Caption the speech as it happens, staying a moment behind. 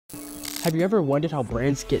Have you ever wondered how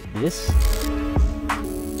brands get this?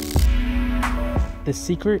 The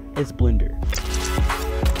secret is Blender.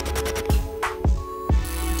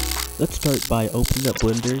 Let's start by opening up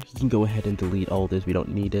Blender. You can go ahead and delete all this, we don't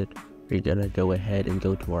need it. We're gonna go ahead and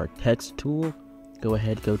go to our text tool. Go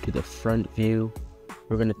ahead, go to the front view.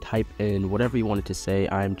 We're gonna type in whatever you wanted to say.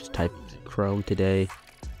 I'm just typing Chrome today.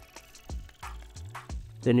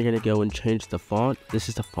 Then you're gonna go and change the font. This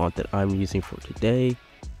is the font that I'm using for today.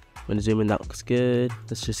 I'm gonna zoom in, that looks good.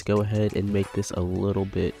 Let's just go ahead and make this a little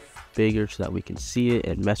bit bigger so that we can see it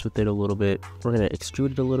and mess with it a little bit. We're gonna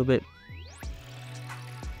extrude it a little bit.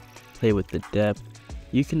 Play with the depth.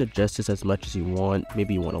 You can adjust this as much as you want.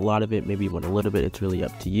 Maybe you want a lot of it, maybe you want a little bit, it's really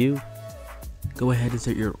up to you. Go ahead and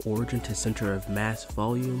set your origin to center of mass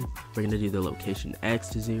volume. We're gonna do the location X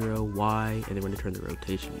to 0, Y, and then we're gonna turn the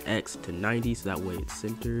rotation X to 90 so that way it's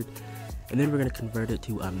centered. And then we're gonna convert it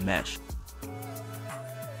to a mesh.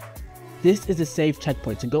 This is a save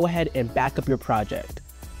checkpoint, so go ahead and back up your project.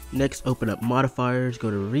 Next, open up modifiers,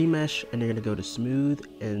 go to remesh, and you're gonna go to smooth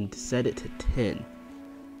and set it to 10.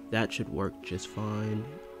 That should work just fine.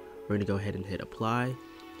 We're gonna go ahead and hit apply.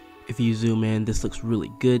 If you zoom in, this looks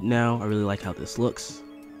really good now. I really like how this looks.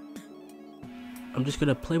 I'm just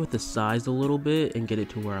gonna play with the size a little bit and get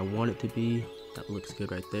it to where I want it to be. That looks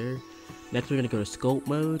good right there. Next, we're gonna go to sculpt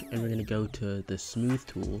mode and we're gonna go to the smooth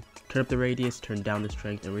tool. Turn up the radius, turn down the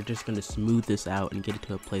strength, and we're just gonna smooth this out and get it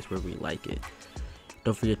to a place where we like it.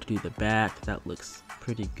 Don't forget to do the back. That looks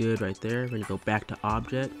pretty good right there. We're gonna go back to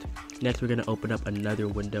object. Next, we're gonna open up another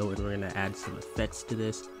window and we're gonna add some effects to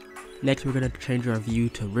this. Next, we're gonna change our view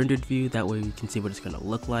to rendered view. That way we can see what it's gonna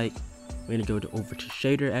look like. We're gonna go over to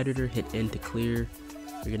shader editor, hit N to clear.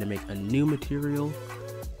 We're gonna make a new material.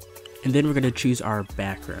 And then we're gonna choose our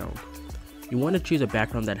background. You wanna choose a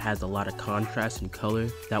background that has a lot of contrast and color.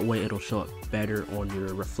 That way it'll show up better on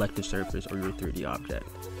your reflective surface or your 3D object.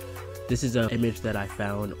 This is an image that I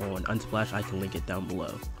found on Unsplash. I can link it down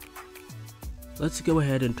below. Let's go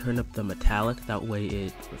ahead and turn up the metallic. That way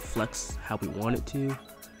it reflects how we want it to.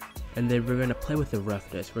 And then we're going to play with the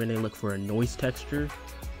roughness. We're going to look for a noise texture.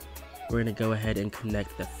 We're going to go ahead and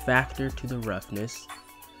connect the factor to the roughness.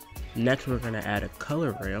 Next, we're going to add a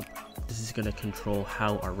color ramp. This is going to control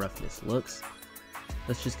how our roughness looks.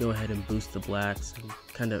 Let's just go ahead and boost the blacks and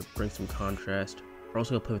kind of bring some contrast. We're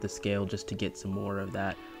also going to play with the scale just to get some more of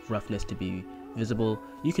that roughness to be visible.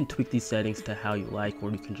 You can tweak these settings to how you like, or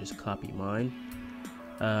you can just copy mine.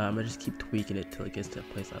 I'm gonna just keep tweaking it till it gets to a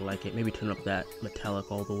place I like it. Maybe turn up that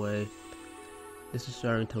metallic all the way. This is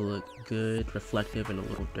starting to look good, reflective, and a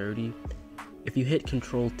little dirty. If you hit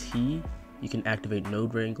Control T, you can activate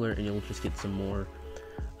Node Wrangler and you'll just get some more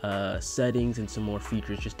settings and some more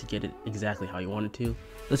features just to get it exactly how you want it to.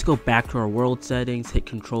 Let's go back to our world settings, hit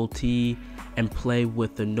Control T, and play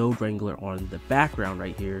with the Node Wrangler on the background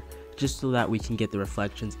right here, just so that we can get the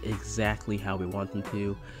reflections exactly how we want them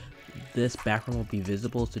to. This background will be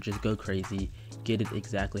visible, so just go crazy, get it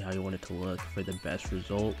exactly how you want it to look for the best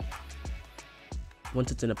result.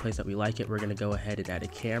 Once it's in a place that we like it, we're going to go ahead and add a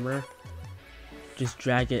camera. Just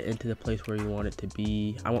drag it into the place where you want it to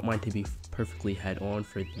be. I want mine to be perfectly head on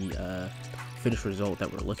for the finished result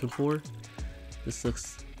that we're looking for. This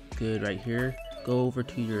looks good right here. Go over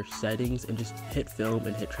to your settings and just hit film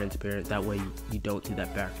and hit transparent. That way you don't see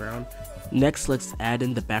that background. Next, let's add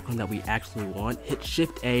in the background that we actually want. Hit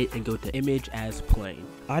Shift A and go to image as plane.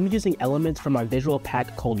 I'm using elements from my visual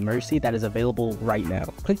pack called Mercy that is available right now.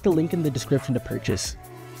 Click the link in the description to purchase.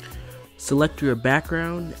 Select your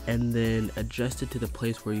background and then adjust it to the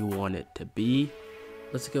place where you want it to be.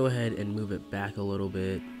 Let's go ahead and move it back a little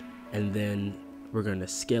bit, and then we're going to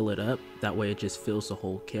scale it up. That way it just fills the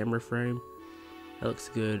whole camera frame. That looks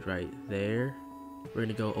good right there. We're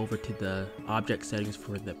gonna go over to the object settings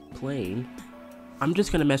for the plane. I'm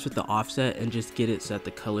just gonna mess with the offset and just get it so that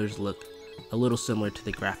the colors look a little similar to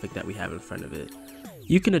the graphic that we have in front of it.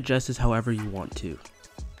 You can adjust this however you want to.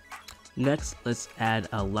 Next, let's add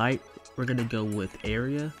a light. We're gonna go with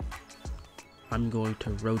area. I'm going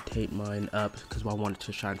to rotate mine up because I want it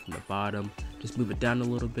to shine from the bottom. Just move it down a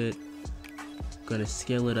little bit. Gonna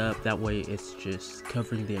scale it up, that way it's just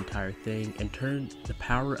covering the entire thing, and turn the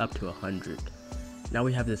power up to 100. Now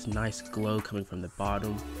we have this nice glow coming from the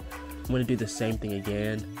bottom. I'm gonna do the same thing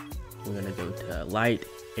again. We're gonna go to light,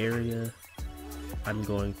 area. I'm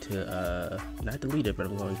going to not delete it, but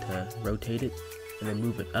I'm going to rotate it and then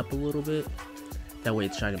move it up a little bit. That way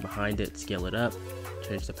it's shining behind it. Scale it up,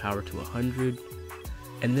 change the power to 100,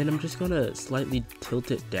 and then I'm just gonna slightly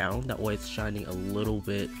tilt it down. That way it's shining a little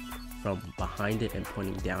bit from behind it and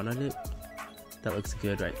pointing down on it. That looks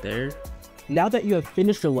good right there. Now that you have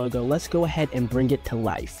finished your logo, let's go ahead and bring it to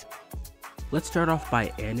life. Let's start off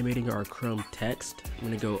by animating our Chrome text. I'm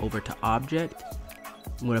going to go over to Object.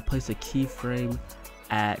 I'm going to place a keyframe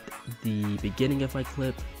at the beginning of my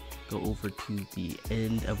clip, go over to the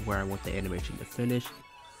end of where I want the animation to finish,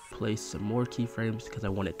 place some more keyframes because I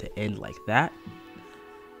want it to end like that.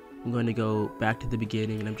 I'm going to go back to the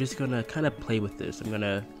beginning and I'm just going to kind of play with this. I'm going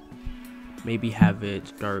to maybe have it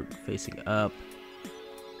start facing up,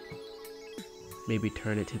 maybe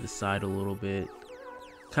turn it to the side a little bit,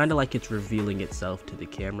 kind of like it's revealing itself to the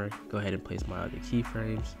camera. Go ahead and place my other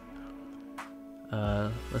keyframes.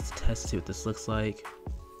 Let's test, see what this looks like.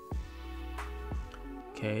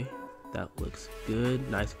 Okay, that looks good.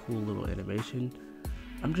 Nice, cool little animation.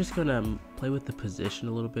 I'm just gonna play with the position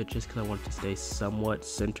a little bit just because I want it to stay somewhat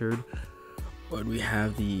centered when we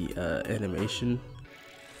have the animation.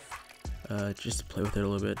 Just play with it a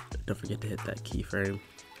little bit. Don't forget to hit that keyframe.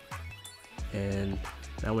 And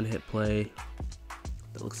now when I hit play,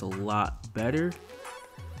 that looks a lot better.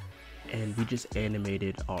 And we just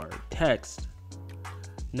animated our text.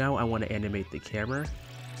 Now I want to animate the camera.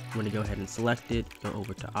 I'm going to go ahead and select it, go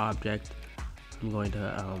over to Object. I'm going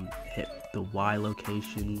to hit the Y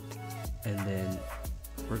location, and then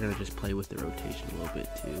we're going to just play with the rotation a little bit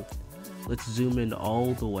too. Let's zoom in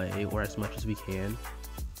all the way, or as much as we can.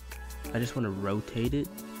 I just want to rotate it.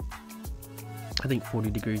 I think 40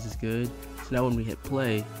 degrees is good. So now when we hit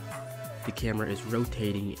play, the camera is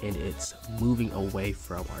rotating and it's moving away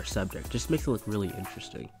from our subject. Just makes it look really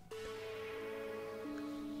interesting.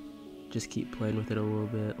 Just keep playing with it a little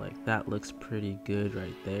bit. Like that looks pretty good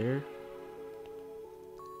right there.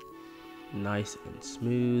 Nice and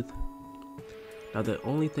smooth. Now the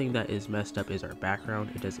only thing that is messed up is our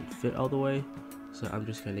background. It doesn't fit all the way. So I'm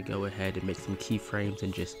just going to go ahead and make some keyframes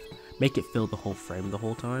and just make it fill the whole frame the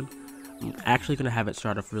whole time. I'm actually going to have it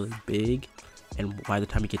start off really big, and by the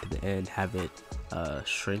time you get to the end, have it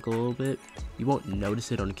shrink a little bit. You won't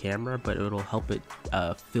notice it on camera, but it'll help it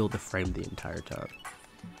fill the frame the entire time.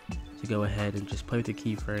 So go ahead and just play with the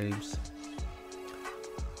keyframes.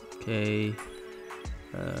 Okay,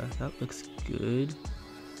 that looks good.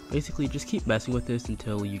 Basically, just keep messing with this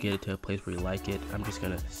until you get it to a place where you like it. I'm just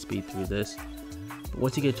gonna speed through this. But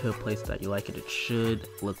once you get to a place that you like it, it should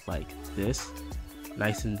look like this.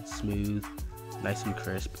 Nice and smooth, nice and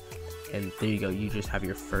crisp. And there you go, you just have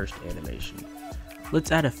your first animation.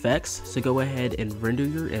 Let's add effects. So go ahead and render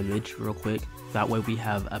your image real quick. That way we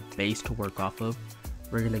have a base to work off of.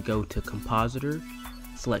 We're gonna go to Compositor,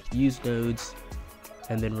 select Use Nodes,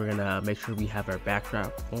 and then we're gonna make sure we have our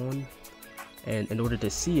backdrop on. And in order to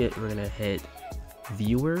see it, we're gonna hit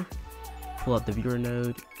Viewer, pull out the Viewer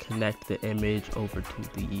node, connect the image over to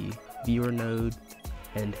the Viewer node,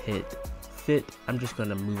 and hit Fit. I'm just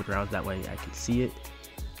gonna move it around that way I can see it.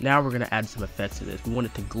 Now we're gonna add some effects to this. We want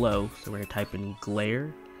it to glow, so we're gonna type in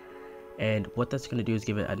glare. And what that's gonna do is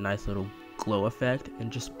give it a nice little glow effect,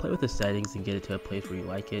 and just play with the settings and get it to a place where you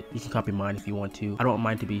like it. You can copy mine if you want to. I don't want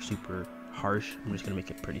mine to be super harsh. I'm just gonna make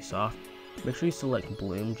it pretty soft. Make sure you select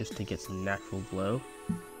bloom just to get some natural glow.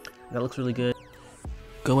 That looks really good.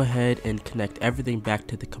 Go ahead and connect everything back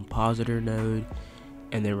to the compositor node,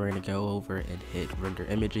 and then we're gonna go over and hit render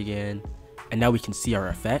image again. And now we can see our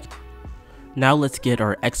effect. Now let's get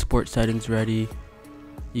our export settings ready.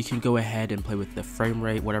 You can go ahead and play with the frame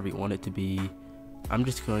rate, whatever you want it to be. I'm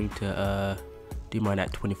just going to do mine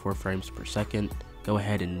at 24 frames per second. Go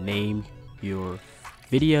ahead and name your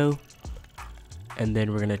video, and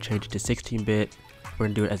then we're gonna change it to 16-bit. We're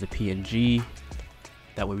gonna do it as a PNG.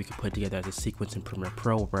 That way we can put it together as a sequence in Premiere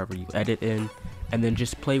Pro or wherever you edit in. And then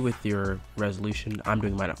just play with your resolution. I'm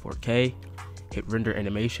doing mine at 4K. Hit render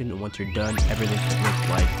animation, and once you're done, everything should look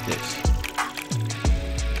like this.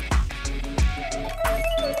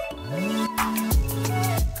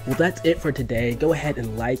 Well, that's it for today. Go ahead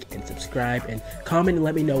and like and subscribe and comment and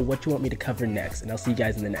let me know what you want me to cover next, and I'll see you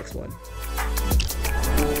guys in the next one.